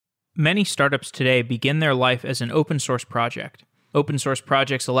Many startups today begin their life as an open source project. Open source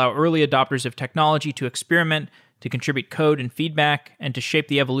projects allow early adopters of technology to experiment, to contribute code and feedback, and to shape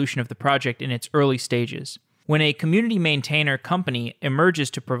the evolution of the project in its early stages. When a community maintainer company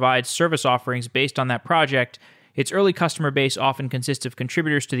emerges to provide service offerings based on that project, its early customer base often consists of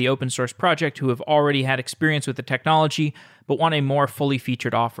contributors to the open source project who have already had experience with the technology but want a more fully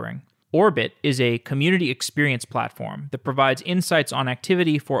featured offering. Orbit is a community experience platform that provides insights on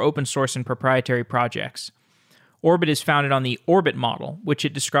activity for open source and proprietary projects. Orbit is founded on the Orbit model, which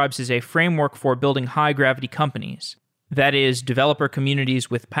it describes as a framework for building high-gravity companies. That is, developer communities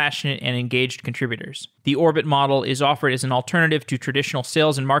with passionate and engaged contributors. The Orbit model is offered as an alternative to traditional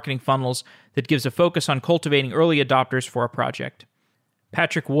sales and marketing funnels that gives a focus on cultivating early adopters for a project.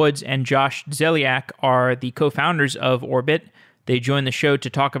 Patrick Woods and Josh Dzielak are the co-founders of Orbit. They join the show to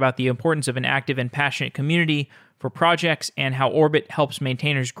talk about the importance of an active and passionate community for projects and how Orbit helps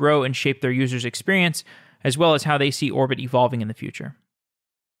maintainers grow and shape their users' experience, as well as how they see Orbit evolving in the future.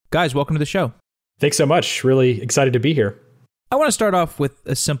 Guys, welcome to the show. Thanks so much. Really excited to be here. I want to start off with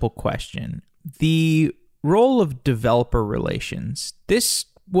a simple question. The role of developer relations. This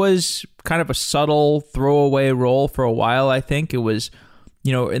was kind of a subtle throwaway role for a while, I think. It was,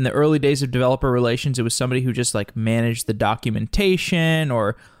 in the early days of developer relations, it was somebody who just managed the documentation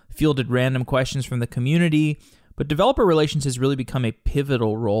or fielded random questions from the community. But developer relations has really become a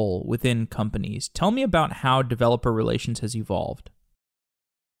pivotal role within companies. Tell me about how developer relations has evolved.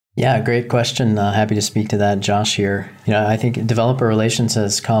 Yeah, great question. Happy to speak to that, Josh here. I think developer relations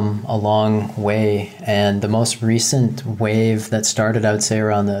has come a long way, and the most recent wave that started, I would say,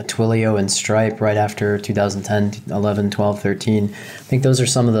 around the Twilio and Stripe right after 2010, 11, 12, 13. I think those are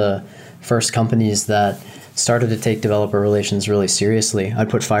some of the first companies that started to take developer relations really seriously. I'd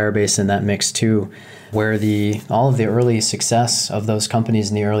put Firebase in that mix too, where all of the early success of those companies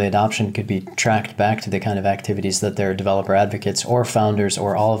and the early adoption could be tracked back to the kind of activities that their developer advocates or founders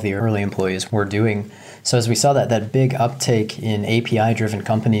or all of the early employees were doing. So as we saw that big uptake in API-driven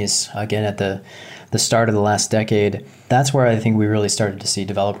companies, again at the start of the last decade, that's where I think we really started to see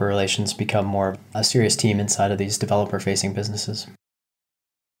developer relations become more a serious team inside of these developer-facing businesses.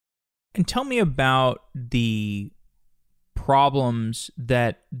 And tell me about the problems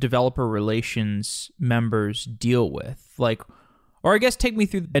that developer relations members deal with. Or I guess take me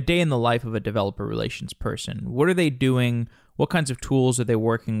through a day in the life of a developer relations person. What are they doing? What kinds of tools are they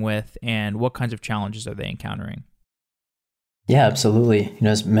working with? And what kinds of challenges are they encountering? Yeah, absolutely.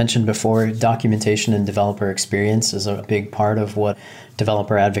 As mentioned before, documentation and developer experience is a big part of what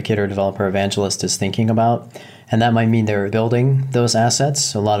developer advocate or developer evangelist is thinking about. And that might mean they're building those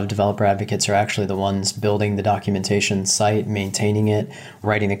assets. A lot of developer advocates are actually the ones building the documentation site, maintaining it,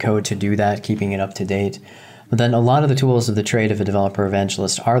 writing the code to do that, keeping it up to date. But then a lot of the tools of the trade of a developer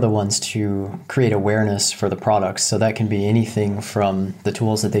evangelist are the ones to create awareness for the products. So that can be anything from the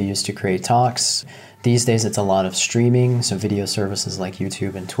tools that they use to create talks. These days, it's a lot of streaming, so video services like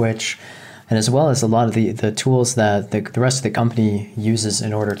YouTube and Twitch, and as well as a lot of the tools that the rest of the company uses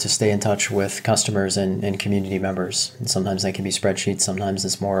in order to stay in touch with customers and community members. And sometimes that can be spreadsheets, sometimes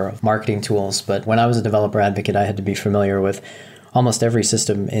it's more marketing tools. But when I was a developer advocate, I had to be familiar with almost every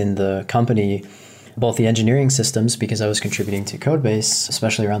system in the company, both the engineering systems, because I was contributing to Codebase,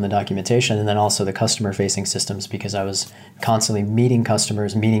 especially around the documentation, and then also the customer-facing systems, because I was constantly meeting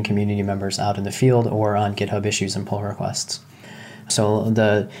customers, meeting community members out in the field or on GitHub issues and pull requests. So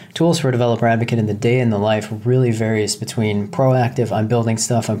the tools for a developer advocate in the day in the life really varies between proactive, I'm building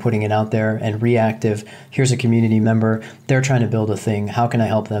stuff, I'm putting it out there, and reactive, here's a community member, they're trying to build a thing, how can I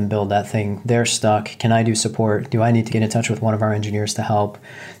help them build that thing? They're stuck, can I do support? Do I need to get in touch with one of our engineers to help?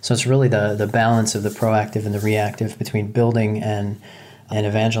 So it's really the balance of the proactive and the reactive between building and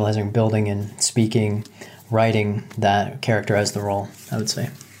evangelizing, building and speaking, writing that characterize the role, I would say.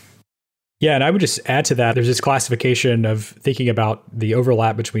 Yeah, and I would just add to that, there's this classification of thinking about the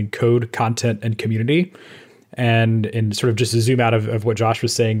overlap between code, content, and community. And sort of just to zoom out of what Josh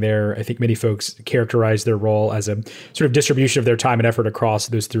was saying there, I think many folks characterize their role as a sort of distribution of their time and effort across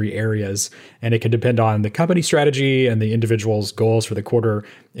those three areas. And it can depend on the company strategy and the individual's goals for the quarter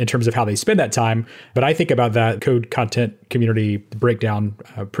in terms of how they spend that time. But I think about that code, content, community breakdown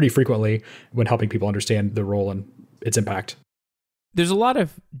pretty frequently when helping people understand the role and its impact. There's a lot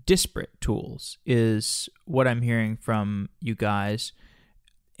of disparate tools is what I'm hearing from you guys.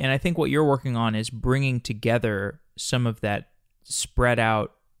 And I think what you're working on is bringing together some of that spread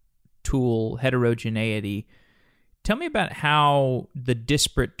out tool heterogeneity. Tell me about how the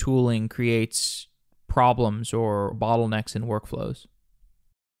disparate tooling creates problems or bottlenecks in workflows.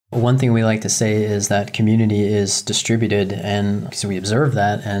 One thing we like to say is that community is distributed, and so we observe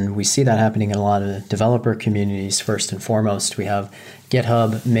that, and we see that happening in a lot of developer communities. First and foremost, we have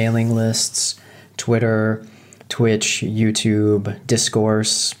GitHub mailing lists, Twitter, Twitch, YouTube,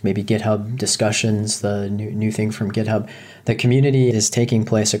 Discourse, maybe GitHub discussions, the new thing from GitHub. The community is taking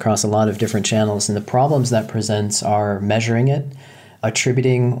place across a lot of different channels, and the problems that presents are measuring it,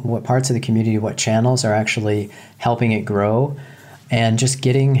 attributing what parts of the community, what channels are actually helping it grow, and just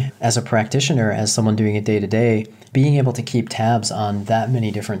getting, as a practitioner, as someone doing it day to day, being able to keep tabs on that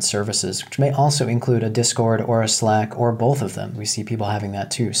many different services, which may also include a Discord or a Slack or both of them. We see people having that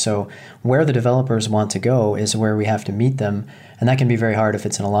too. So where the developers want to go is where we have to meet them. And that can be very hard if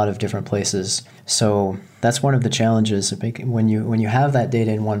it's in a lot of different places. So that's one of the challenges. When you have that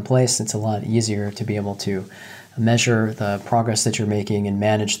data in one place, it's a lot easier to be able to measure the progress that you're making and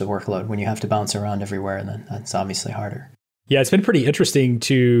manage the workload. When you have to bounce around everywhere, then that's obviously harder. Yeah, it's been pretty interesting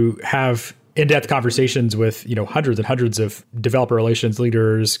to have in-depth conversations with, hundreds and hundreds of developer relations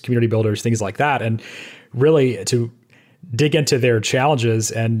leaders, community builders, things like that, and really to dig into their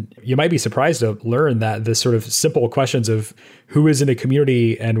challenges. And you might be surprised to learn that the sort of simple questions of who is in the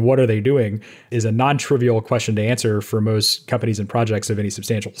community and what are they doing is a non-trivial question to answer for most companies and projects of any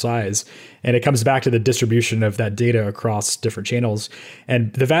substantial size. And it comes back to the distribution of that data across different channels.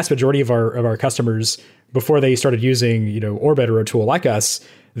 And the vast majority of our customers, before they started using, Orbit or a tool like us,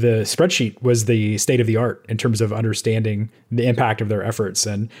 the spreadsheet was the state of the art in terms of understanding the impact of their efforts.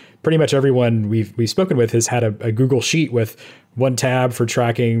 And pretty much everyone we've spoken with has had a Google Sheet with one tab for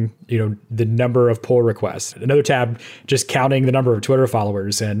tracking, the number of pull requests, another tab just counting the number of Twitter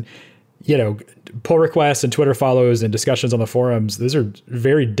followers. And, pull requests and Twitter follows and discussions on the forums, those are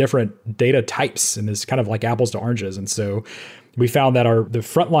very different data types, and it's kind of like apples to oranges. And so we found that the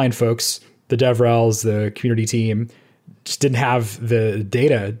frontline folks, the DevRels, the community team, just didn't have the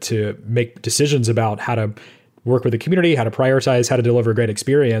data to make decisions about how to work with the community, how to prioritize, how to deliver a great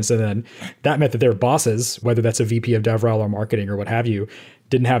experience. And then that meant that their bosses, whether that's a VP of DevRel or marketing or what have you,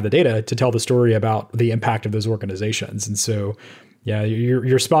 didn't have the data to tell the story about the impact of those organizations. And so, yeah,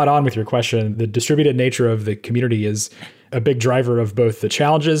 you're spot on with your question. The distributed nature of the community is a big driver of both the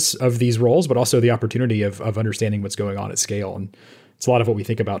challenges of these roles, but also the opportunity of understanding what's going on at scale. And it's a lot of what we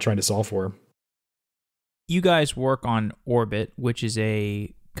think about trying to solve for. You guys work on Orbit, which is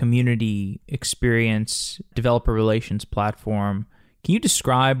a community experience developer relations platform. Can you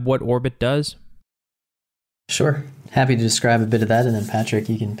describe what Orbit does? Sure. Happy to describe a bit of that, and then Patrick,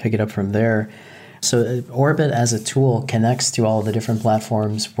 you can pick it up from there. So Orbit as a tool connects to all the different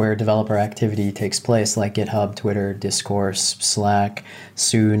platforms where developer activity takes place, like GitHub, Twitter, Discourse, Slack,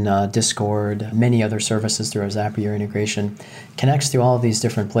 soon Discord, many other services through our Zapier integration. Connects to all of these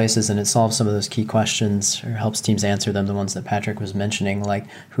different places, and it solves some of those key questions or helps teams answer them, the ones that Patrick was mentioning, like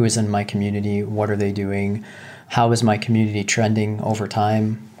who is in my community, what are they doing, how is my community trending over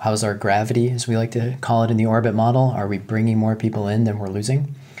time, how's our gravity, as we like to call it in the Orbit model, are we bringing more people in than we're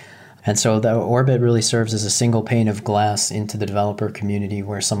losing? And so the Orbit really serves as a single pane of glass into the developer community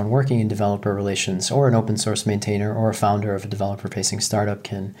where someone working in developer relations or an open source maintainer or a founder of a developer-facing startup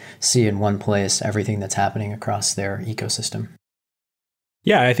can see in one place everything that's happening across their ecosystem.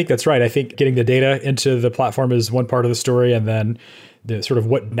 Yeah, I think that's right. I think getting the data into the platform is one part of the story, and then the sort of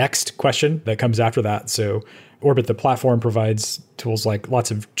what next question that comes after that. So Orbit, the platform, provides tools like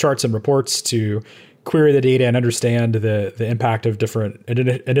lots of charts and reports to query the data and understand the impact of different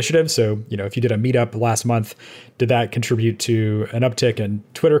initiatives. So, if you did a meetup last month, did that contribute to an uptick in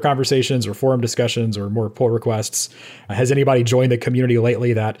Twitter conversations or forum discussions or more pull requests? Has anybody joined the community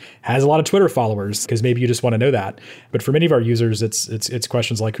lately that has a lot of Twitter followers? Because maybe you just want to know that. But for many of our users, it's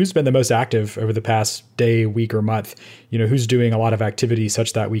questions like who's been the most active over the past day, week, or month? Who's doing a lot of activity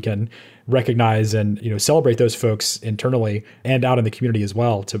such that we can recognize and celebrate those folks internally and out in the community as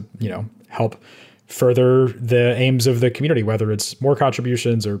well to help further the aims of the community, whether it's more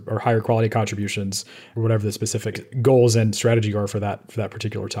contributions or higher quality contributions or whatever the specific goals and strategy are for that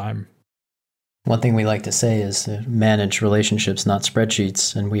particular time. One thing we like to say is manage relationships, not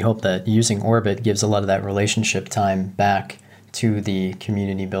spreadsheets. And we hope that using Orbit gives a lot of that relationship time back to the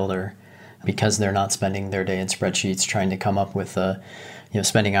community builder because they're not spending their day in spreadsheets trying to come up with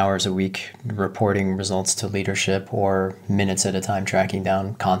spending hours a week reporting results to leadership or minutes at a time tracking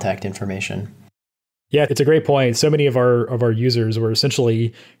down contact information. Yeah, it's a great point. So many of our users were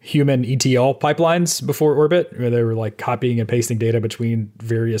essentially human ETL pipelines before Orbit, where they were like copying and pasting data between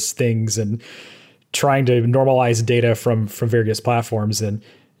various things and trying to normalize data from various platforms. And,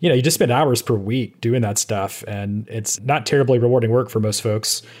 you just spend hours per week doing that stuff. And it's not terribly rewarding work for most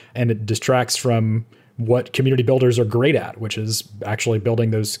folks. And it distracts from what community builders are great at, which is actually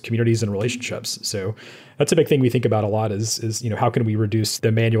building those communities and relationships. So that's a big thing we think about a lot is how can we reduce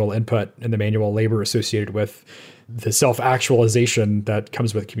the manual input and the manual labor associated with the self-actualization that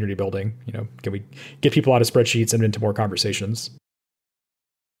comes with community building? Can we get people out of spreadsheets and into more conversations?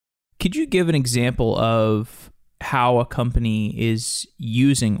 Could you give an example of how a company is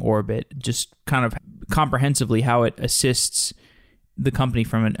using Orbit, just kind of comprehensively how it assists the company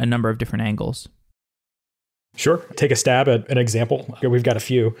from a number of different angles? Sure. Take a stab at an example. We've got a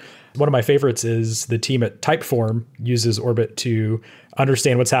few. One of my favorites is the team at Typeform uses Orbit to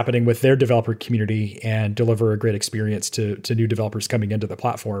understand what's happening with their developer community and deliver a great experience to new developers coming into the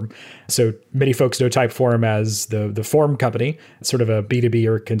platform. So many folks know Typeform as the form company, sort of a B2B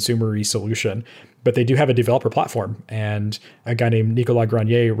or consumer-y solution, but they do have a developer platform, and a guy named Nicolas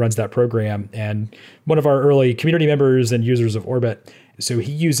Grenier runs that program, and one of our early community members and users of Orbit. So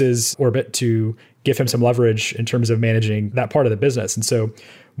he uses Orbit to give him some leverage in terms of managing that part of the business. And so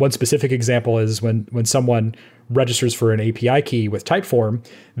one specific example is when someone registers for an API key with Typeform,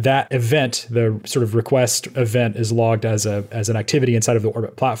 that event, the sort of request event, is logged as an activity inside of the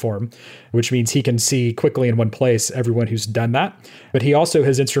Orbit platform, which means he can see quickly in one place everyone who's done that. But he also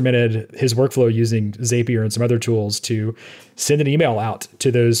has instrumented his workflow using Zapier and some other tools to send an email out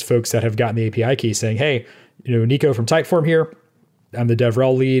to those folks that have gotten the API key saying, hey, Nico from Typeform here. I'm the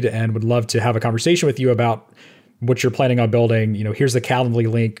DevRel lead and would love to have a conversation with you about what you're planning on building. Here's the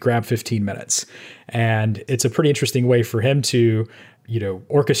Calendly link, grab 15 minutes. And it's a pretty interesting way for him to,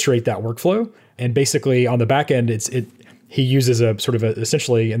 orchestrate that workflow. And basically on the back end, he uses a sort of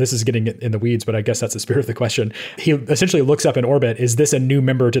essentially, and this is getting in the weeds, but I guess that's the spirit of the question. He essentially looks up in Orbit, is this a new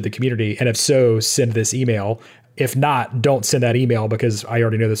member to the community? And if so, send this email. If not, don't send that email because I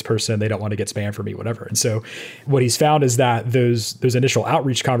already know this person. They don't want to get spam from me, whatever. And so what he's found is that those initial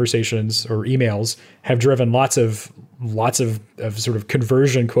outreach conversations or emails have driven lots of sort of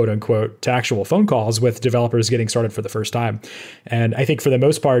conversion, quote unquote, to actual phone calls with developers getting started for the first time. And I think for the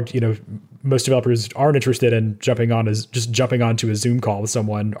most part, most developers aren't interested in jumping onto a Zoom call with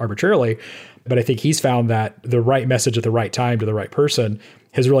someone arbitrarily. But I think he's found that the right message at the right time to the right person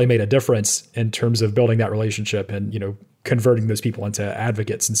has really made a difference in terms of building that relationship and, converting those people into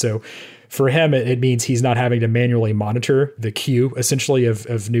advocates. And so for him, it means he's not having to manually monitor the queue essentially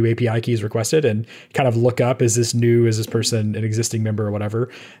of new API keys requested and kind of look up, is this person an existing member or whatever?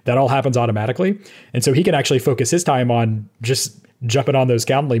 That all happens automatically. And so he can actually focus his time on just jumping on those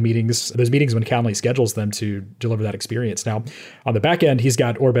Calendly meetings, those meetings when Calendly schedules them to deliver that experience. Now, on the back end, he's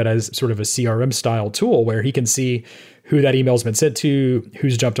got Orbit as sort of a CRM style tool where he can see who that email's been sent to,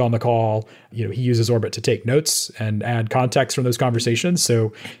 who's jumped on the call. He uses Orbit to take notes and add context from those conversations.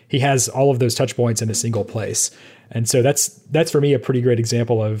 So he has all of those touch points in a single place. And so that's for me a pretty great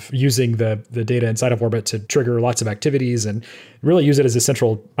example of using the data inside of Orbit to trigger lots of activities and really use it as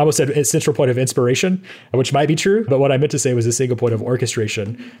I almost said a central point of inspiration, which might be true, but what I meant to say was a single point of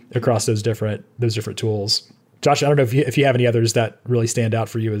orchestration across those different tools. Josh, I don't know if you have any others that really stand out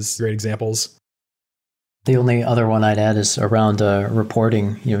for you as great examples. The only other one I'd add is around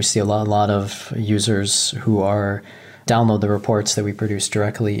reporting. We see a lot of users who download the reports that we produce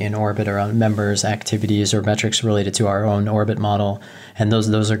directly in Orbit around members, activities, or metrics related to our own Orbit model. And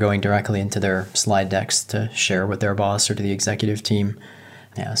those are going directly into their slide decks to share with their boss or to the executive team.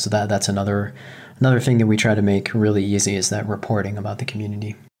 Yeah, so that's another thing that we try to make really easy is that reporting about the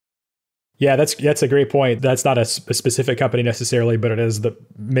community. Yeah, that's a great point. That's not a specific company necessarily, but it is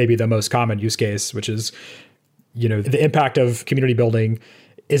maybe the most common use case, which is, the impact of community building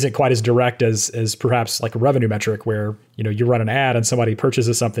isn't quite as direct as perhaps like a revenue metric where, you run an ad and somebody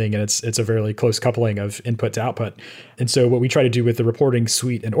purchases something and it's a very close coupling of input to output. And so what we try to do with the reporting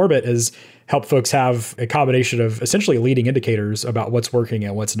suite in Orbit is help folks have a combination of essentially leading indicators about what's working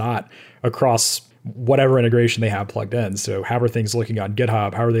and what's not across whatever integration they have plugged in. So how are things looking on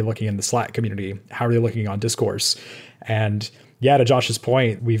GitHub? How are they looking in the Slack community? How are they looking on Discourse? And yeah, to Josh's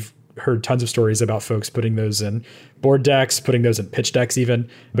point, we've heard tons of stories about folks putting those in board decks, putting those in pitch decks even,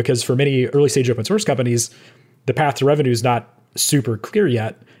 because for many early stage open source companies, the path to revenue is not super clear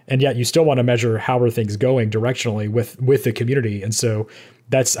yet. And yet you still want to measure how are things going directionally with the community. And so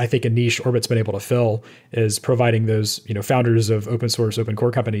that's, I think, a niche Orbit's been able to fill is providing those, founders of open source, open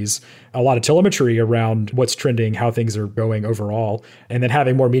core companies, a lot of telemetry around what's trending, how things are going overall, and then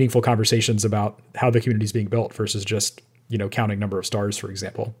having more meaningful conversations about how the community is being built versus just, counting number of stars, for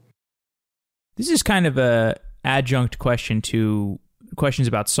example. This is kind of a adjunct question to questions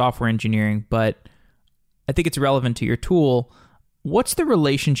about software engineering, but I think it's relevant to your tool. What's the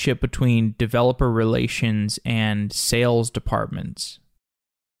relationship between developer relations and sales departments?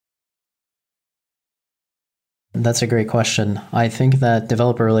 That's a great question. I think that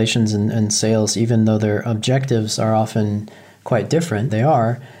developer relations and sales, even though their objectives are often quite different,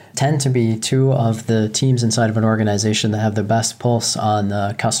 tend to be two of the teams inside of an organization that have the best pulse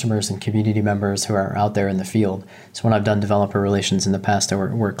on customers and community members who are out there in the field. So when I've done developer relations in the past, I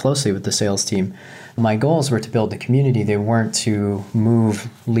worked closely with the sales team. My goals were to build the community. They weren't to move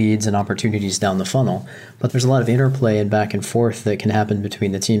leads and opportunities down the funnel. But there's a lot of interplay and back and forth that can happen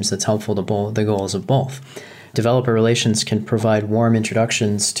between the teams that's helpful to the goals of both. Developer relations can provide warm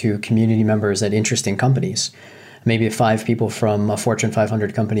introductions to community members at interesting companies. Maybe 5 people from a Fortune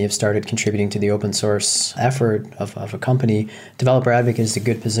 500 company have started contributing to the open source effort of a company. Developer advocate is a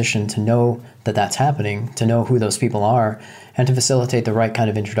good position to know that that's happening, to know who those people are, and to facilitate the right kind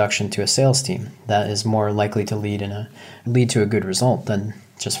of introduction to a sales team that is more likely to lead to a good result than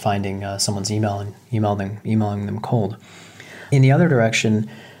just finding someone's email and emailing them cold. In the other direction,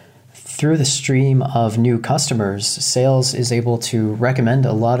 through the stream of new customers, sales is able to recommend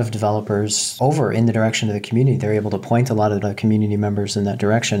a lot of developers over in the direction of the community. They're able to point a lot of the community members in that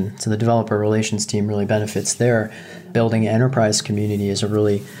direction. So the developer relations team really benefits there. Building an enterprise community is a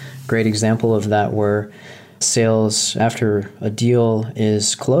really great example of that, where sales, after a deal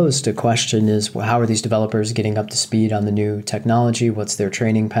is closed, a question is, well, how are these developers getting up to speed on the new technology? What's their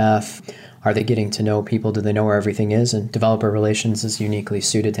training path? Are they getting to know people? Do they know where everything is? And developer relations is uniquely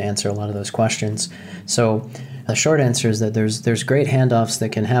suited to answer a lot of those questions. So the short answer is that there's great handoffs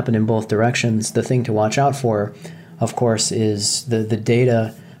that can happen in both directions. The thing to watch out for, of course, is the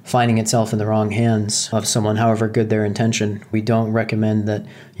data finding itself in the wrong hands of someone, however good their intention. We don't recommend that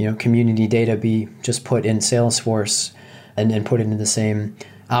community data be just put in Salesforce and put into the same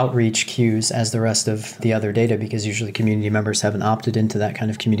outreach queues as the rest of the other data, because usually community members haven't opted into that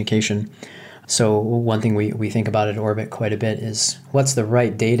kind of communication. So one thing we think about at Orbit quite a bit is what's the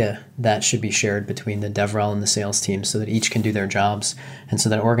right data that should be shared between the DevRel and the sales team so that each can do their jobs, and so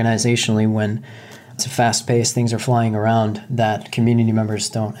that organizationally, when it's a fast pace, things are flying around, that community members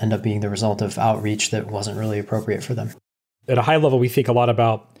don't end up being the result of outreach that wasn't really appropriate for them. At a high level, we think a lot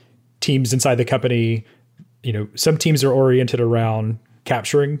about teams inside the company. Some teams are oriented around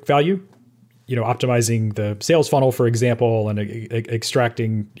capturing value, optimizing the sales funnel, for example, and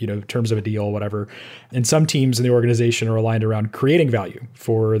extracting, terms of a deal, whatever. And some teams in the organization are aligned around creating value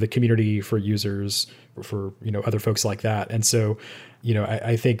for the community, for users, for, other folks like that. And so,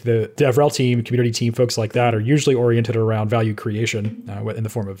 I think the DevRel team, community team, folks like that are usually oriented around value creation in the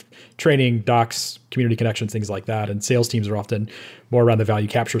form of training, docs, community connections, things like that. And sales teams are often more around the value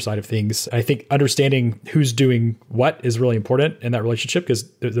capture side of things. I think understanding who's doing what is really important in that relationship, because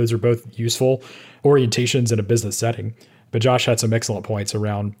those are both useful orientations in a business setting. But Josh had some excellent points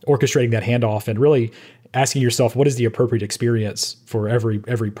around orchestrating that handoff and really asking yourself, what is the appropriate experience for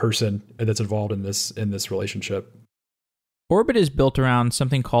every person that's involved in this relationship? Orbit is built around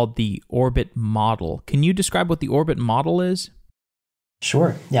something called the Orbit model. Can you describe what the Orbit model is?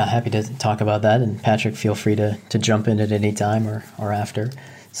 Sure. Yeah, happy to talk about that. And Patrick, feel free to jump in at any time or after.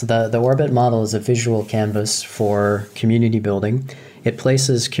 So the Orbit model is a visual canvas for community building. It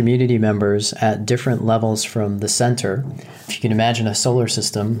places community members at different levels from the center. If you can imagine a solar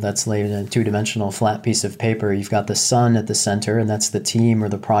system that's laid in a two-dimensional flat piece of paper, you've got the sun at the center, and that's the team or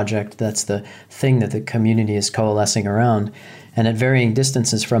the project. That's the thing that the community is coalescing around. And at varying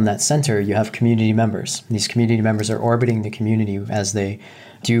distances from that center, you have community members. These community members are orbiting the community as they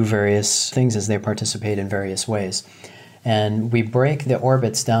do various things, as they participate in various ways. And we break the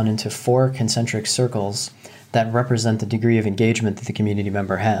orbits down into 4 concentric circles that represent the degree of engagement that the community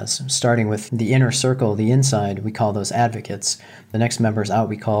member has. Starting with the inner circle, the inside, we call those advocates. The next members out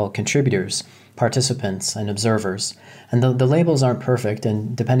we call contributors, participants, and observers. And the labels aren't perfect,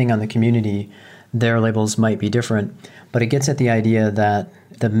 and depending on the community, their labels might be different, but it gets at the idea that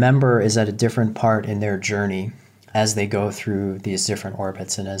the member is at a different part in their journey as they go through these different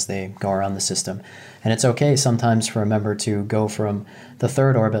orbits and as they go around the system. And it's okay sometimes for a member to go from the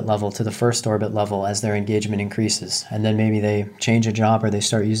 3rd orbit level to the 1st orbit level as their engagement increases. And then maybe they change a job or they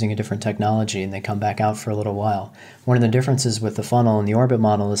start using a different technology and they come back out for a little while. One of the differences with the funnel and the orbit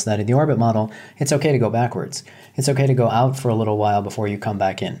model is that in the orbit model, it's okay to go backwards. It's okay to go out for a little while before you come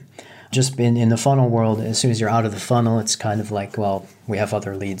back in. Just in the funnel world, as soon as you're out of the funnel, it's kind of like, well, we have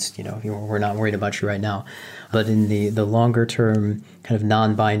other leads, we're not worried about you right now. But in the longer term, kind of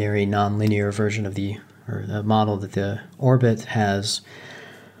non-binary, non-linear version of the model that the orbit has,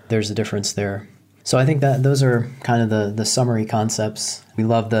 there's a difference there. So I think that those are kind of the summary concepts. We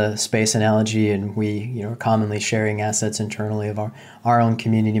love the space analogy, and we are commonly sharing assets internally of our own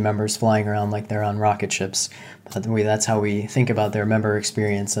community members flying around like they're on rocket ships. But that's how we think about their member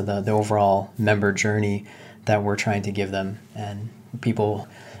experience and the overall member journey that we're trying to give them. And people,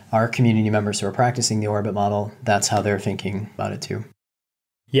 our community members who are practicing the orbit model, that's how they're thinking about it too.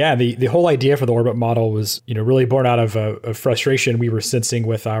 Yeah, the whole idea for the orbit model was, really born out of a frustration we were sensing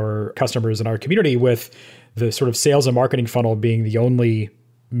with our customers and our community, with the sort of sales and marketing funnel being the only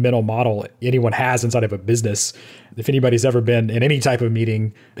mental model anyone has inside of a business. If anybody's ever been in any type of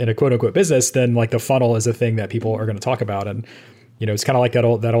meeting in a quote unquote business, then like the funnel is a thing that people are going to talk about. And it's kind of like that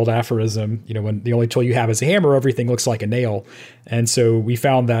old aphorism, when the only tool you have is a hammer, everything looks like a nail. And so we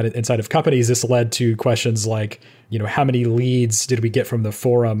found that inside of companies, this led to questions like, how many leads did we get from the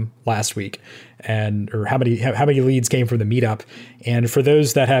forum last week? Or how many leads came from the meetup? And for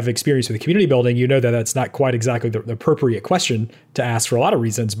those that have experience with community building, that that's not quite exactly the appropriate question to ask for a lot of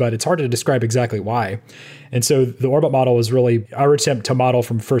reasons, but it's hard to describe exactly why. And so the orbit model is really our attempt to model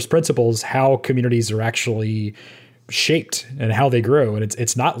from first principles how communities are actually shaped and how they grow. And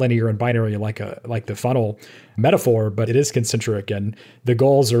it's not linear and binary like the funnel metaphor, but it is concentric. And the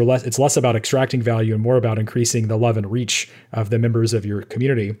goals are it's less about extracting value and more about increasing the love and reach of the members of your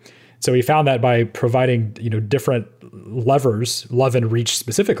community. So we found that by providing, different levers, love and reach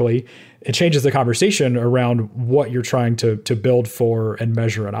specifically, it changes the conversation around what you're trying to build for and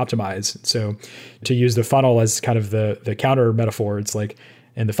measure and optimize. So to use the funnel as kind of the counter metaphor, it's like,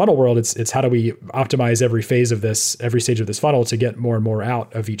 in the funnel world, it's how do we optimize every stage of this funnel to get more and more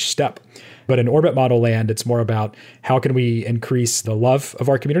out of each step. But in orbit model land, it's more about how can we increase the love of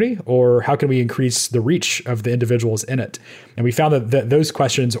our community, or how can we increase the reach of the individuals in it? And we found that those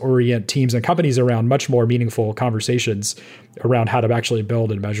questions orient teams and companies around much more meaningful conversations around how to actually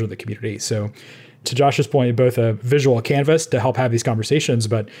build and measure the community. So to Josh's point, both a visual canvas to help have these conversations,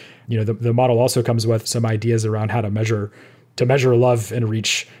 but the model also comes with some ideas around how to measure love and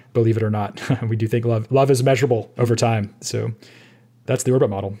reach, believe it or not. We do think love is measurable over time. So that's the orbit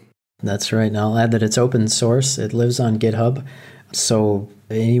model. That's right. And I'll add that it's open source. It lives on GitHub. So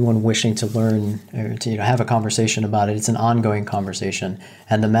anyone wishing to learn or to have a conversation about it, it's an ongoing conversation.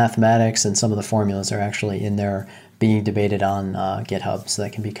 And the mathematics and some of the formulas are actually in there being debated on GitHub. So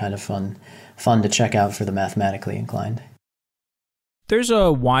that can be kind of fun to check out for the mathematically inclined. There's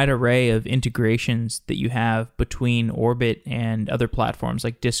a wide array of integrations that you have between Orbit and other platforms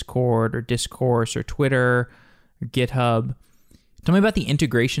like Discord or Discourse or Twitter or GitHub. Tell me about the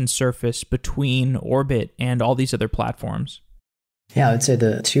integration surface between Orbit and all these other platforms. Yeah, I would say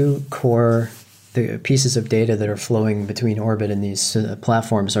the two core pieces of data that are flowing between Orbit and these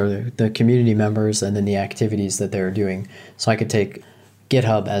platforms are the community members and then the activities that they're doing. So I could take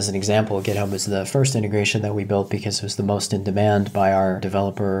GitHub as an example. GitHub was the first integration that we built because it was the most in demand by our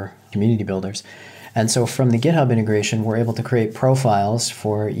developer community builders. And so from the GitHub integration, we're able to create profiles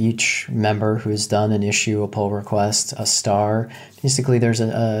for each member who's done an issue, a pull request, a star. Basically, there's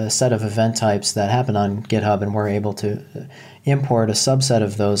a set of event types that happen on GitHub, and we're able to import a subset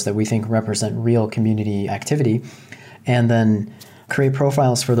of those that we think represent real community activity, and then create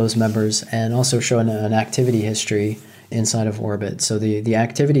profiles for those members and also show an activity history inside of Orbit. So the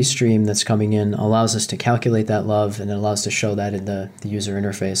activity stream that's coming in allows us to calculate that love, and it allows us to show that in the user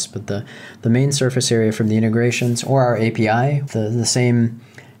interface. But the main surface area from the integrations or our API, the same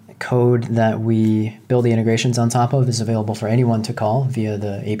code that we build the integrations on top of is available for anyone to call via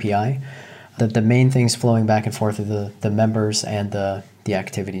the API. The main things flowing back and forth are the members and the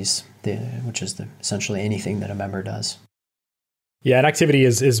activities, which is essentially anything that a member does. Yeah, an activity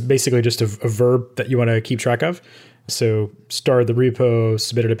is basically just a verb that you want to keep track of. So started the repo,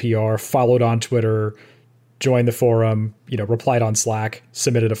 submitted a PR, followed on Twitter, joined the forum, replied on Slack,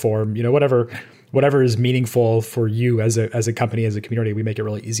 submitted a form, whatever is meaningful for you as a company, as a community. We make it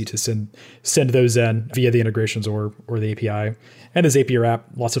really easy to send those in via the integrations or the API. And the Zapier app,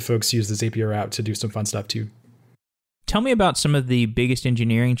 lots of folks use the Zapier app to do some fun stuff too. Tell me about some of the biggest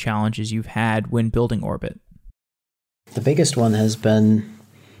engineering challenges you've had when building Orbit. The biggest one has been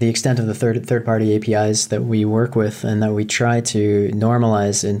the extent of the third-party APIs that we work with and that we try to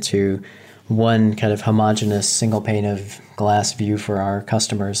normalize into one kind of homogeneous single pane of glass view for our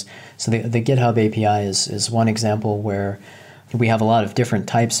customers. So the GitHub API is one example where we have a lot of different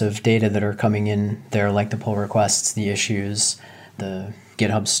types of data that are coming in there, like the pull requests, the issues, the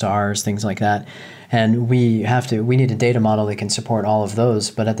GitHub stars, things like that. And we need a data model that can support all of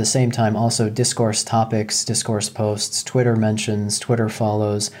those, but at the same time also discourse topics, discourse posts, Twitter mentions, Twitter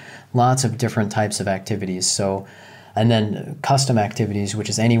follows, lots of different types of activities. So, and then custom activities, which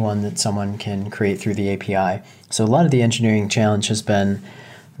is anyone that someone can create through the API. So a lot of the engineering challenge has been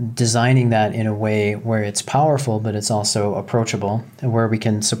designing that in a way where it's powerful, but it's also approachable, and where we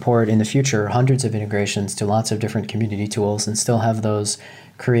can support in the future hundreds of integrations to lots of different community tools and still have those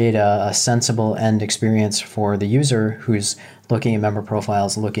create a sensible end experience for the user who's looking at member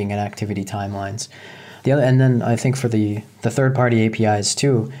profiles, looking at activity timelines. And then I think for the third-party APIs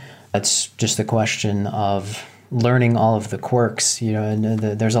too, it's just the question of learning all of the quirks. And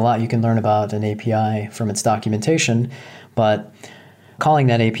there's a lot you can learn about an API from its documentation, but calling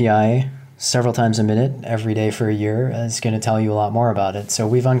that API several times a minute, every day for a year, is going to tell you a lot more about it. So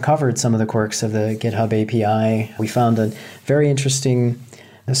we've uncovered some of the quirks of the GitHub API. We found a very interesting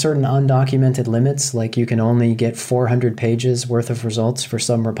certain undocumented limits, like you can only get 400 pages worth of results for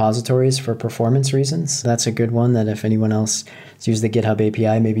some repositories for performance reasons. That's a good one that if anyone else has used the GitHub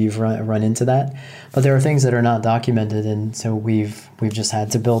API, maybe you've run into that. But there are things that are not documented, and so we've just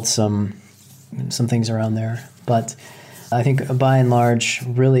had to build some things around there. But I think by and large,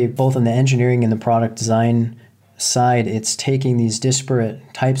 really both on the engineering and the product design side, it's taking these disparate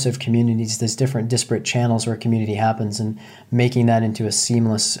types of communities, these different disparate channels where community happens, and making that into a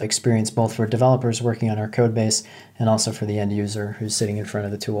seamless experience, both for developers working on our code base and also for the end user who's sitting in front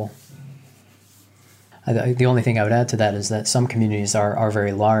of the tool. The only thing I would add to that is that some communities are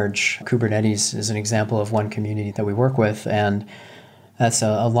very large. Kubernetes is an example of one community that we work with, and that's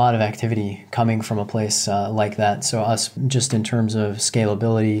a lot of activity coming from a place like that. So us, just in terms of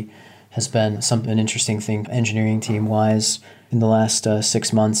scalability, has been an interesting thing engineering team-wise in the last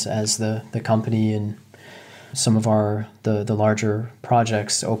 6 months as the company and some of the larger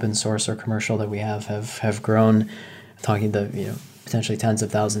projects, open source or commercial, that we have grown, talking the potentially tens of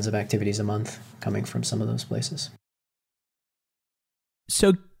thousands of activities a month coming from some of those places.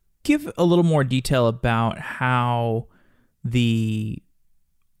 So give a little more detail about how the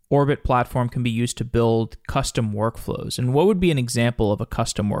Orbit platform can be used to build custom workflows. And what would be an example of a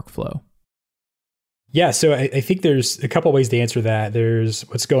custom workflow? Yeah, so I think there's a couple ways to answer that. There's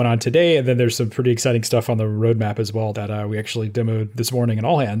what's going on today, and then there's some pretty exciting stuff on the roadmap as well that we actually demoed this morning in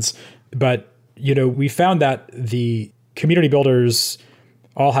All Hands. But, we found that the community builders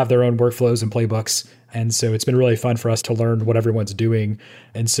all have their own workflows and playbooks. And so it's been really fun for us to learn what everyone's doing.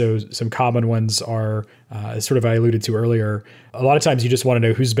 And so some common ones are, as sort of I alluded to earlier, a lot of times you just want to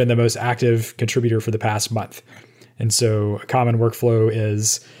know who's been the most active contributor for the past month. And so a common workflow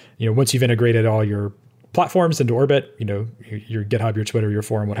is, once you've integrated all your platforms into Orbit, your GitHub, your Twitter, your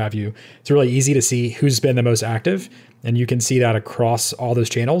forum, what have you, it's really easy to see who's been the most active. And you can see that across all those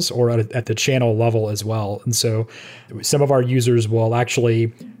channels or at the channel level as well. And so some of our users will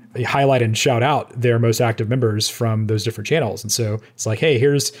actually highlight and shout out their most active members from those different channels. And so it's like, hey,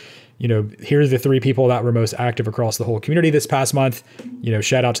 here's the 3 people that were most active across the whole community this past month.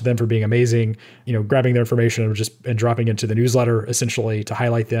 Shout out to them for being amazing. Grabbing their information and dropping into the newsletter essentially to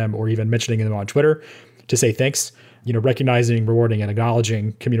highlight them, or even mentioning them on Twitter to say thanks. Recognizing, rewarding, and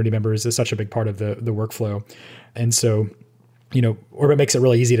acknowledging community members is such a big part of the workflow. And so, Orbit makes it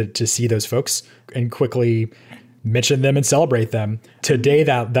really easy to see those folks and quickly mention them and celebrate them. Today,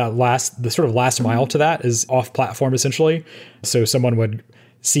 the sort of last mile to that is off platform essentially. So someone would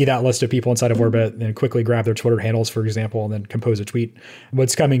see that list of people inside of Orbit and quickly grab their Twitter handles, for example, and then compose a tweet.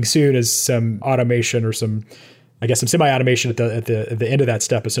 What's coming soon is some automation or some semi-automation at the end of that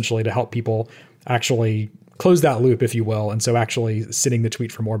step, essentially, to help people actually close that loop, if you will. And so actually sending the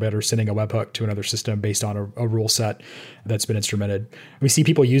tweet from Orbit or sending a webhook to another system based on a rule set that's been instrumented. We see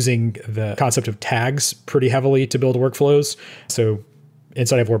people using the concept of tags pretty heavily to build workflows. So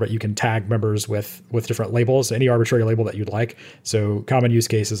inside of Orbit, you can tag members with different labels, any arbitrary label that you'd like. So common use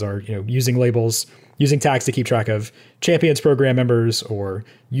cases are, using labels, using tags to keep track of champions program members or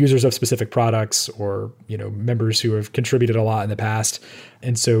users of specific products, or, members who have contributed a lot in the past.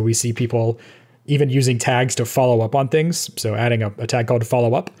 And so we see people even using tags to follow up on things. So adding a tag called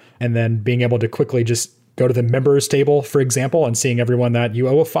follow up, and then being able to quickly just go to the members table, for example, and seeing everyone that you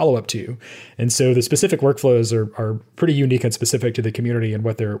owe a follow-up to. And so the specific workflows are pretty unique and specific to the community and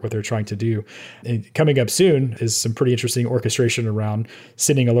what they're trying to do. And coming up soon is some pretty interesting orchestration around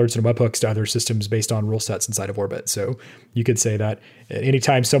sending alerts and webhooks to other systems based on rule sets inside of Orbit. So you could say that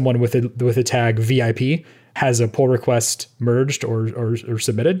anytime someone with a tag VIP has a pull request merged or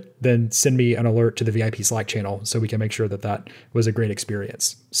submitted, then send me an alert to the VIP Slack channel so we can make sure that was a great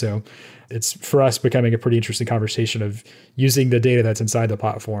experience. So it's, for us, becoming a pretty interesting conversation of using the data that's inside the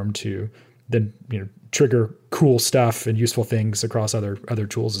platform to then trigger cool stuff and useful things across other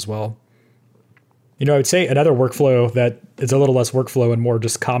tools as well. I would say another workflow that is a little less workflow and more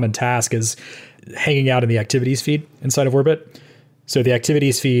just common task is hanging out in the activities feed inside of Orbit. So the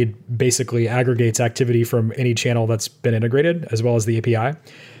activities feed basically aggregates activity from any channel that's been integrated, as well as the API.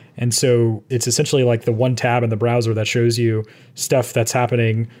 And so it's essentially like the one tab in the browser that shows you stuff that's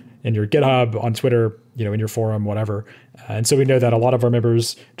happening in your GitHub, on Twitter, in your forum, whatever. And so we know that a lot of our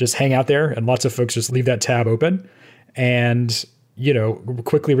members just hang out there, and lots of folks just leave that tab open and,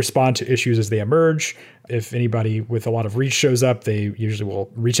 quickly respond to issues as they emerge. If anybody with a lot of reach shows up, they usually will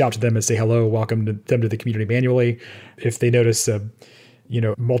reach out to them and say hello, welcome them to the community manually. If they notice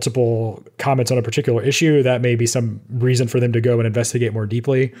multiple comments on a particular issue, that may be some reason for them to go and investigate more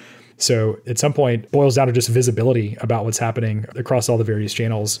deeply. So at some point, it boils down to just visibility about what's happening across all the various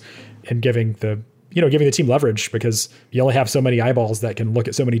channels, and giving the team leverage, because you only have so many eyeballs that can look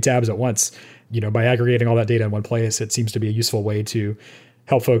at so many tabs at once. By aggregating all that data in one place, it seems to be a useful way to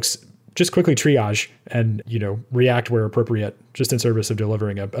help folks just quickly triage and, react where appropriate, just in service of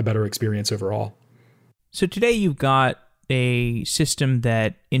delivering a better experience overall. So today you've got a system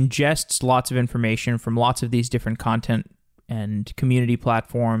that ingests lots of information from lots of these different content and community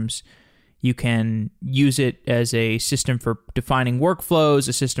platforms. You can use it as a system for defining workflows,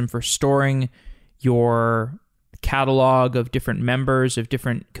 a system for storing your catalog of different members, of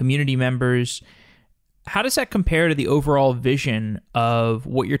different community members. How does that compare to the overall vision of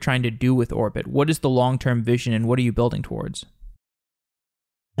what you're trying to do with Orbit? What is the long-term vision, and what are you building towards?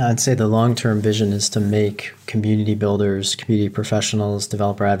 I'd say the long-term vision is to make community builders, community professionals,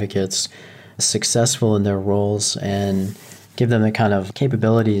 developer advocates successful in their roles, and give them the kind of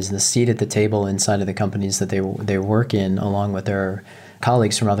capabilities and the seat at the table inside of the companies that they work in, along with their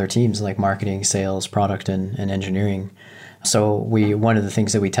colleagues from other teams like marketing, sales, product, and engineering. So one of the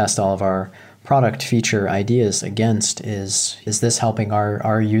things that we test all of our product feature ideas against is this helping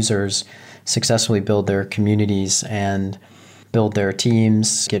our users successfully build their communities and build their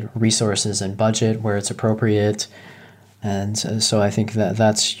teams, get resources and budget where it's appropriate. And so I think that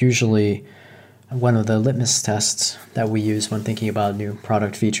that's usually one of the litmus tests that we use when thinking about new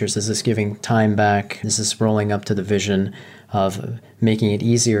product features. Is this giving time back? Is this rolling up to the vision of making it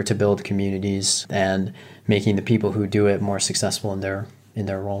easier to build communities and making the people who do it more successful in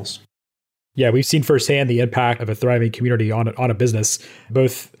their roles? Yeah, we've seen firsthand the impact of a thriving community on a business,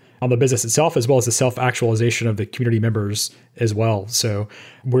 both on the business itself as well as the self-actualization of the community members as well. So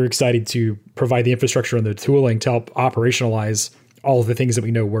we're excited to provide the infrastructure and the tooling to help operationalize all of the things that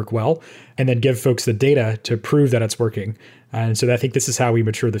we know work well, and then give folks the data to prove that it's working. And so I think this is how we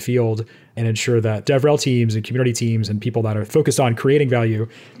mature the field and ensure that DevRel teams and community teams and people that are focused on creating value,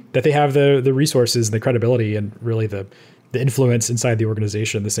 that they have the resources and the credibility and really the influence inside the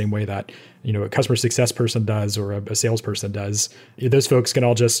organization, the same way that, a customer success person does or a salesperson does. Those folks can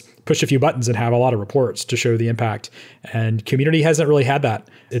all just push a few buttons and have a lot of reports to show the impact. And community hasn't really had that.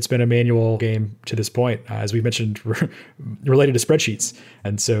 It's been a manual game to this point, as we mentioned, related to spreadsheets.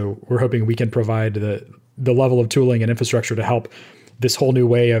 And so we're hoping we can provide the level of tooling and infrastructure to help this whole new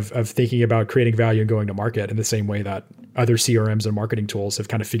way of thinking about creating value and going to market, in the same way that other CRMs and marketing tools have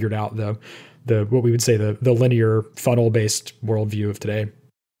kind of figured out the what we would say the linear funnel-based worldview of today.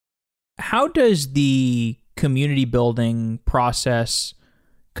 How does the community building process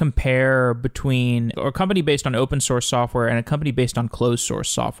compare between a company based on open source software and a company based on closed source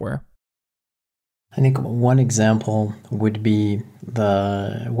software? I think one example would be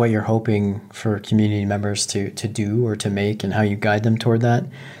what you're hoping for community members to do or to make, and how you guide them toward that.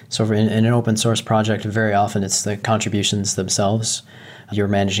 So in an open source project, very often it's the contributions themselves. You're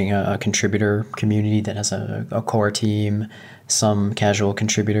managing a contributor community that has a core team, some casual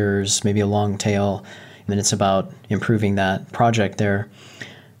contributors, maybe a long tail, and it's about improving that project there.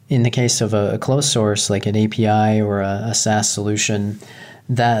 In the case of a closed source, like an API or a SaaS solution,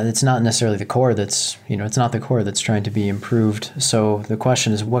 that it's not necessarily the core it's not the core that's trying to be improved. So the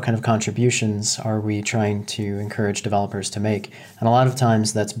question is, what kind of contributions are we trying to encourage developers to make? And a lot of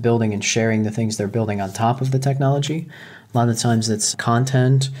times that's building and sharing the things they're building on top of the technology. A lot of times it's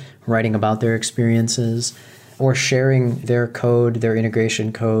content, writing about their experiences, or sharing their code, their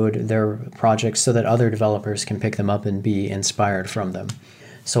integration code, their projects, so that other developers can pick them up and be inspired from them.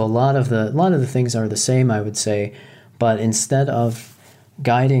 So a lot of the things are the same, I would say, but instead of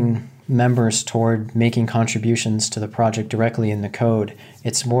guiding members toward making contributions to the project directly in the code,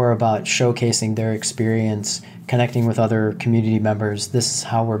 it's more about showcasing their experience, connecting with other community members. This is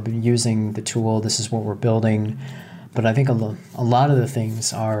how we're using the tool. This is what we're building. But I think a lot of the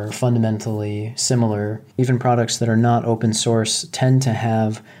things are fundamentally similar. Even products that are not open source tend to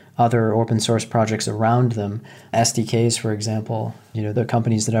have other open source projects around them. SDKs, for example, the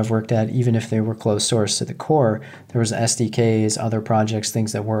companies that I've worked at, even if they were closed source to the core, there was SDKs, other projects,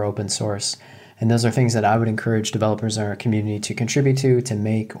 things that were open source. And those are things that I would encourage developers in our community to contribute to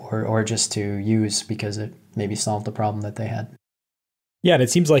make, or just to use, because it maybe solved the problem that they had. Yeah, and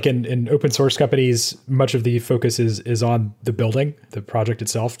it seems like in open source companies, much of the focus is on the building, the project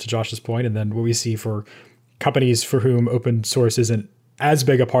itself, to Josh's point. And then what we see for companies for whom open source isn't as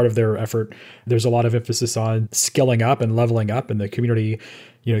big a part of their effort, there's a lot of emphasis on skilling up and leveling up, and the community,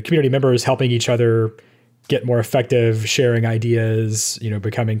 community members helping each other get more effective, sharing ideas,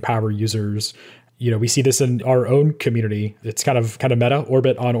 becoming power users. We see this in our own community. It's kind of meta,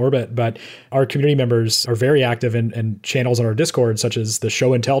 orbit on orbit, but our community members are very active in channels on our Discord, such as the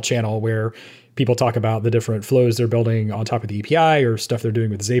show and tell channel, where people talk about the different flows they're building on top of the API or stuff they're doing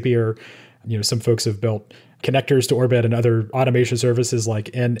with Zapier. Some folks have built connectors to Orbit and other automation services like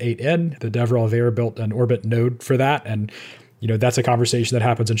N8N. The DevRel there built an Orbit node for that. And, that's a conversation that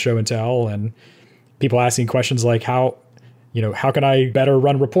happens in show and tell, and people asking questions like how can I better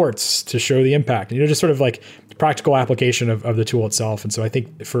run reports to show the impact? And, just sort of like practical application of the tool itself. And so I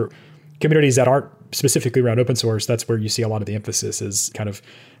think for communities that aren't specifically around open source, that's where you see a lot of the emphasis is kind of,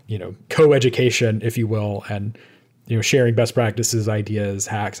 co-education, if you will, and, sharing best practices, ideas,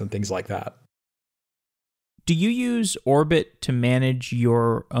 hacks, and things like that. Do you use Orbit to manage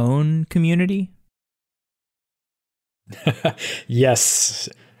your own community? Yes.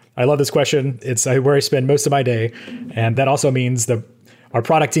 I love this question. It's where I spend most of my day. And that also means our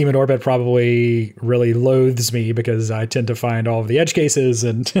product team in Orbit probably really loathes me because I tend to find all of the edge cases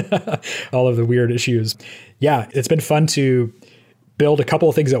and all of the weird issues. Yeah, it's been fun to build a couple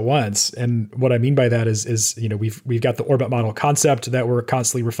of things at once. And what I mean by that is we've got the Orbit model concept that we're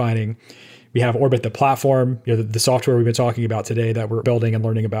constantly refining. We have Orbit, the platform, the software we've been talking about today that we're building and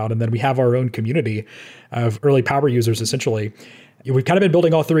learning about. And then we have our own community of early power users, essentially. We've kind of been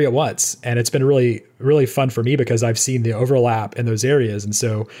building all three at once. And it's been really, really fun for me because I've seen the overlap in those areas. And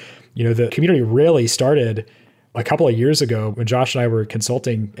so, the community really started a couple of years ago when Josh and I were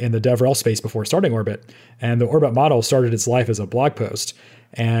consulting in the DevRel space before starting Orbit. And the Orbit model started its life as a blog post.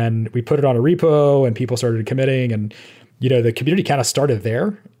 And we put it on a repo and people started committing, and the community kind of started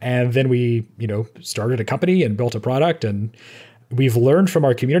there. And then we, started a company and built a product. And we've learned from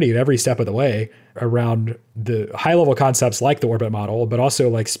our community at every step of the way around the high level concepts like the Orbit model, but also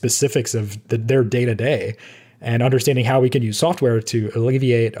like specifics of their day to day and understanding how we can use software to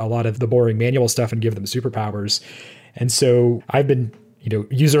alleviate a lot of the boring manual stuff and give them superpowers. And so I've been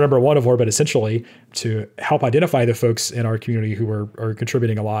user number one of Orbit essentially to help identify the folks in our community who are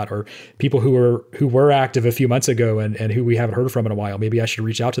contributing a lot, or people who were active a few months ago and who we haven't heard from in a while. Maybe I should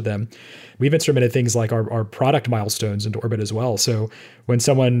reach out to them. We've instrumented things like our product milestones into Orbit as well. So when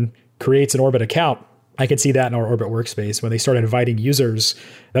someone creates an Orbit account, I can see that in our Orbit workspace. When they start inviting users,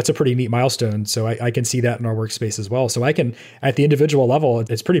 that's a pretty neat milestone. So I can see that in our workspace as well. So I can, at the individual level,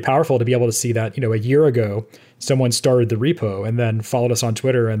 it's pretty powerful to be able to see that, a year ago, someone started the repo and then followed us on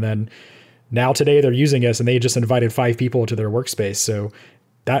Twitter. And then now today they're using us and they just invited 5 people to their workspace. So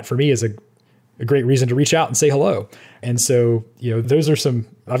that for me is a great reason to reach out and say hello. And so, those are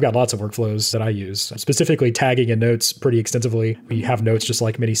I've got lots of workflows that I use, specifically tagging and notes pretty extensively. We have notes just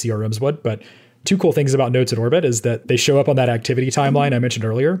like many CRMs would, but 2 cool things about notes in Orbit is that they show up on that activity timeline I mentioned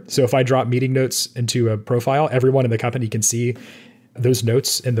earlier. So if I drop meeting notes into a profile, everyone in the company can see those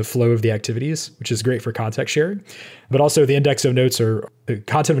notes in the flow of the activities, which is great for context sharing. But also the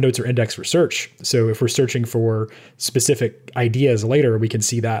content of notes are indexed for search. So if we're searching for specific ideas later, we can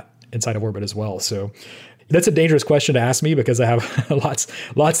see that inside of Orbit as well. So that's a dangerous question to ask me because I have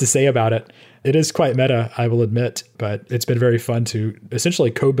lots to say about it. It is quite meta, I will admit, but it's been very fun to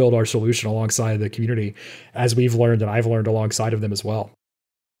essentially co-build our solution alongside the community as we've learned and I've learned alongside of them as well.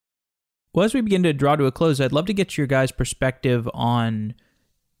 Well, as we begin to draw to a close, I'd love to get your guys' perspective on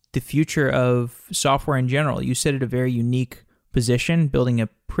the future of software in general. You sit at a very unique position, building a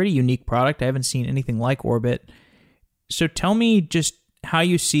pretty unique product. I haven't seen anything like Orbit. So tell me just how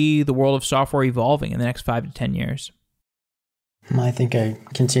you see the world of software evolving in the next 5 to 10 years. I think I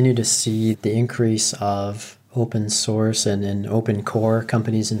continue to see the increase of open source and open core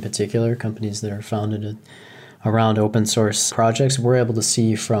companies in particular, companies that are founded around open source projects. We're able to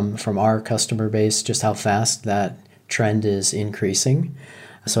see from our customer base just how fast that trend is increasing.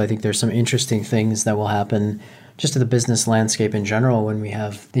 So I think there's some interesting things that will happen just to the business landscape in general when we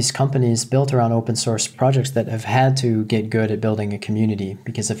have these companies built around open source projects that have had to get good at building a community.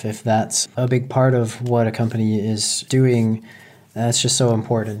 Because if that's a big part of what a company is doing, that's just so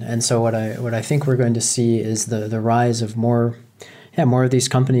important. And so what I think we're going to see is the rise of more of these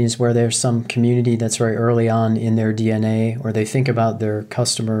companies where there's some community that's very early on in their DNA, or they think about their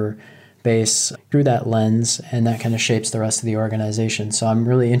customer base through that lens, and that kind of shapes the rest of the organization. So I'm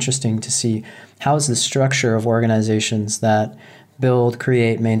really interesting to see how is the structure of organizations that build,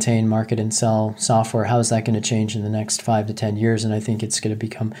 create, maintain, market, and sell software. How is that going to change in the next 5 to 10 years? And I think it's going to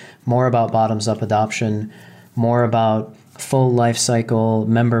become more about bottoms-up adoption, more about full life cycle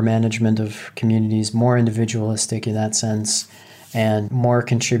member management of communities, more individualistic in that sense, and more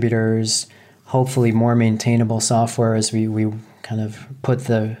contributors, hopefully more maintainable software as we kind of put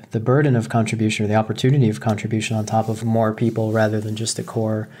the burden of contribution or the opportunity of contribution on top of more people rather than just a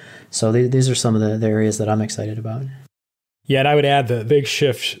core. So these are some of the areas that I'm excited about. Yeah, and I would add the big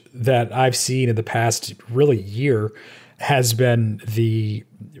shift that I've seen in the past really year has been the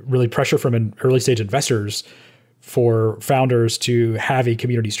really pressure from early stage investors for founders to have a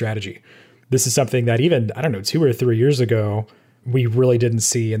community strategy. This is something that even, 2 or 3 years ago, we really didn't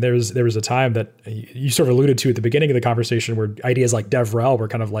see. And there was a time that you sort of alluded to at the beginning of the conversation where ideas like DevRel were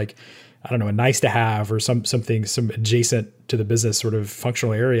kind of like, a nice to have or some adjacent to the business sort of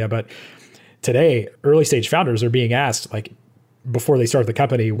functional area. But today, early stage founders are being asked, like, before they start the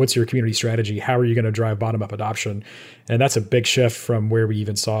company, what's your community strategy? How are you going to drive bottom-up adoption? And that's a big shift from where we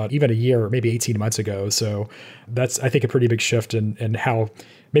even saw it even a year or maybe 18 months ago. So that's, I think, a pretty big shift in how,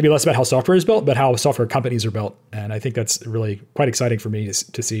 maybe less about how software is built, but how software companies are built. And I think that's really quite exciting for me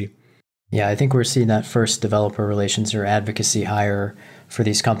to see. Yeah, I think we're seeing that first developer relations or advocacy hire for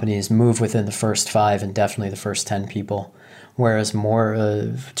these companies move within the first 5 and definitely the first 10 people. Whereas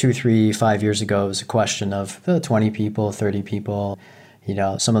more 2, 3, 5 years ago, it was a question of 20 people, 30 people.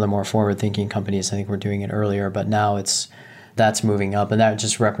 Some of the more forward-thinking companies, I think, were doing it earlier, but now that's moving up. And that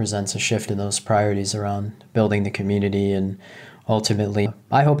just represents a shift in those priorities around building the community. And ultimately,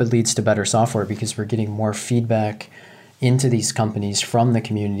 I hope it leads to better software because we're getting more feedback into these companies from the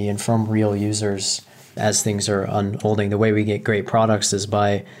community and from real users as things are unfolding. The way we get great products is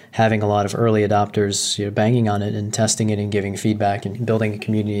by having a lot of early adopters banging on it and testing it and giving feedback, and building a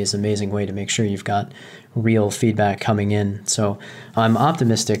community is an amazing way to make sure you've got real feedback coming in. So I'm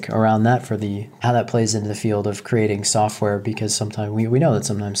optimistic around that for how that plays into the field of creating software, because sometimes we know that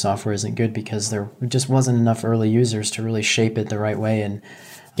sometimes software isn't good because there just wasn't enough early users to really shape it the right way and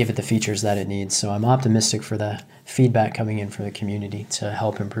give it the features that it needs. So I'm optimistic for the feedback coming in from the community to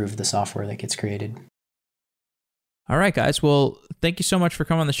help improve the software that gets created. All right, guys. Well, thank you so much for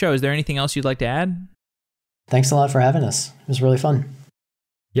coming on the show. Is there anything else you'd like to add? Thanks a lot for having us. It was really fun.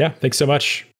 Yeah, thanks so much.